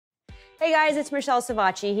Hey guys, it's Michelle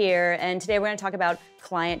Savacci here, and today we're going to talk about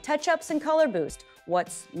client touch-ups and color boost,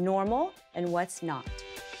 what's normal and what's not.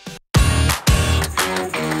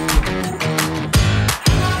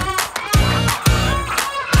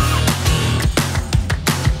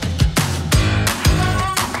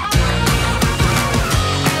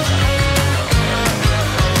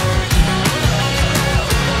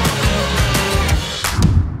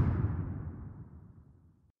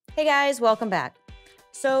 Hey guys, welcome back.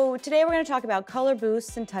 So today we're going to talk about color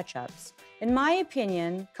boosts and touch-ups. In my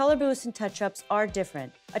opinion, color boosts and touch-ups are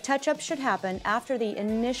different. A touch-up should happen after the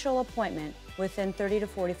initial appointment within 30 to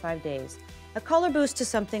 45 days. A color boost is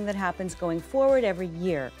something that happens going forward every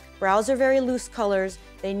year. Brows are very loose colors.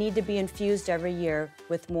 They need to be infused every year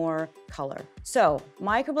with more color. So,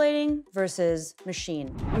 microblading versus machine.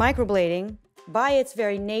 Microblading, by its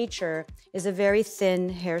very nature, is a very thin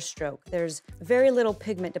hair stroke. There's very little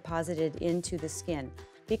pigment deposited into the skin.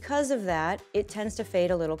 Because of that, it tends to fade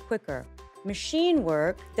a little quicker. Machine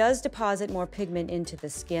work does deposit more pigment into the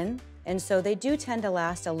skin, and so they do tend to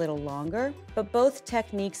last a little longer, but both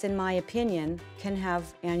techniques, in my opinion, can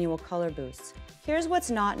have annual color boosts. Here's what's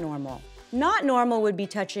not normal. Not normal would be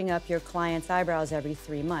touching up your client's eyebrows every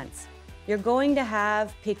 3 months. You're going to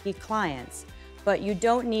have picky clients, but you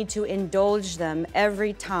don't need to indulge them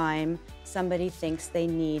every time somebody thinks they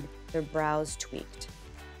need their brows tweaked.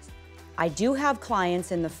 I do have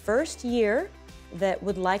clients in the first year that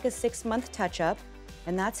would like a 6-month touch-up,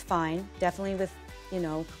 and that's fine. Definitely with,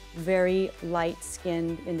 very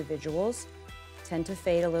light-skinned individuals tend to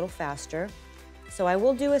fade a little faster. So I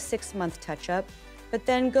will do a 6-month touch-up, but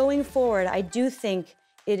then going forward, I do think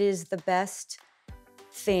it is the best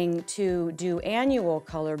thing to do annual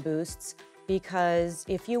color boosts, because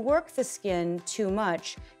if you work the skin too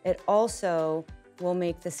much, it also will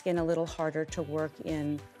make the skin a little harder to work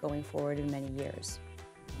in going forward in many years.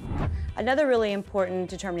 Another really important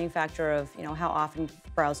determining factor of how often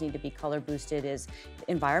brows need to be color boosted is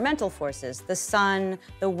environmental forces. The sun,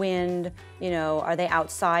 the wind, are they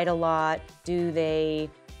outside a lot? Do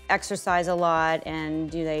they exercise a lot?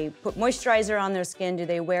 And do they put moisturizer on their skin? Do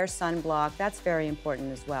they wear sunblock? That's very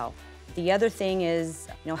important as well. The other thing is,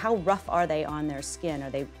 how rough are they on their skin?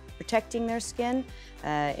 Are they protecting their skin?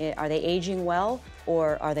 Are they aging well,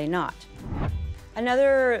 or are they not?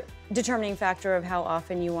 Another determining factor of how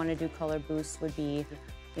often you want to do color boosts would be,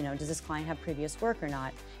 does this client have previous work or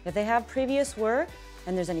not? If they have previous work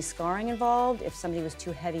and there's any scarring involved, if somebody was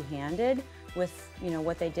too heavy-handed with,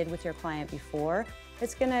 what they did with your client before,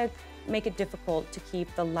 it's going to make it difficult to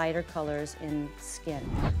keep the lighter colors in skin.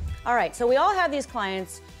 All right, so we all have these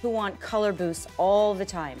clients who want color boosts all the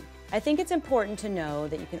time. I think it's important to know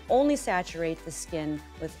that you can only saturate the skin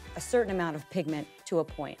with a certain amount of pigment to a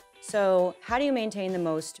point. So how do you maintain the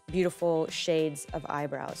most beautiful shades of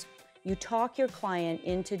eyebrows? You talk your client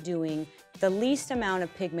into doing the least amount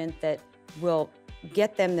of pigment that will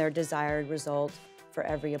get them their desired result for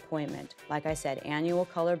every appointment. Like I said, annual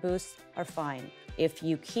color boosts are fine. If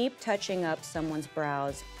you keep touching up someone's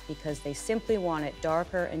brows because they simply want it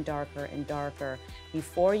darker and darker and darker,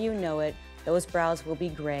 before you know it, those brows will be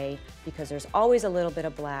gray because there's always a little bit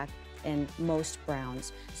of black in most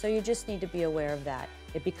browns. So you just need to be aware of that.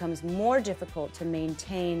 It becomes more difficult to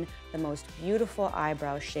maintain the most beautiful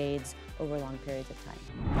eyebrow shades over long periods of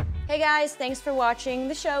time. Hey guys, thanks for watching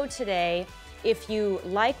the show today. If you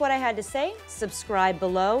like what I had to say, subscribe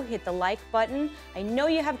below, hit the like button. I know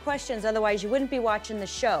you have questions, otherwise you wouldn't be watching the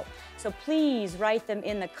show. So please write them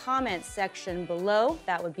in the comments section below.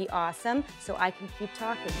 That would be awesome, so I can keep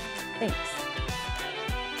talking. Thanks.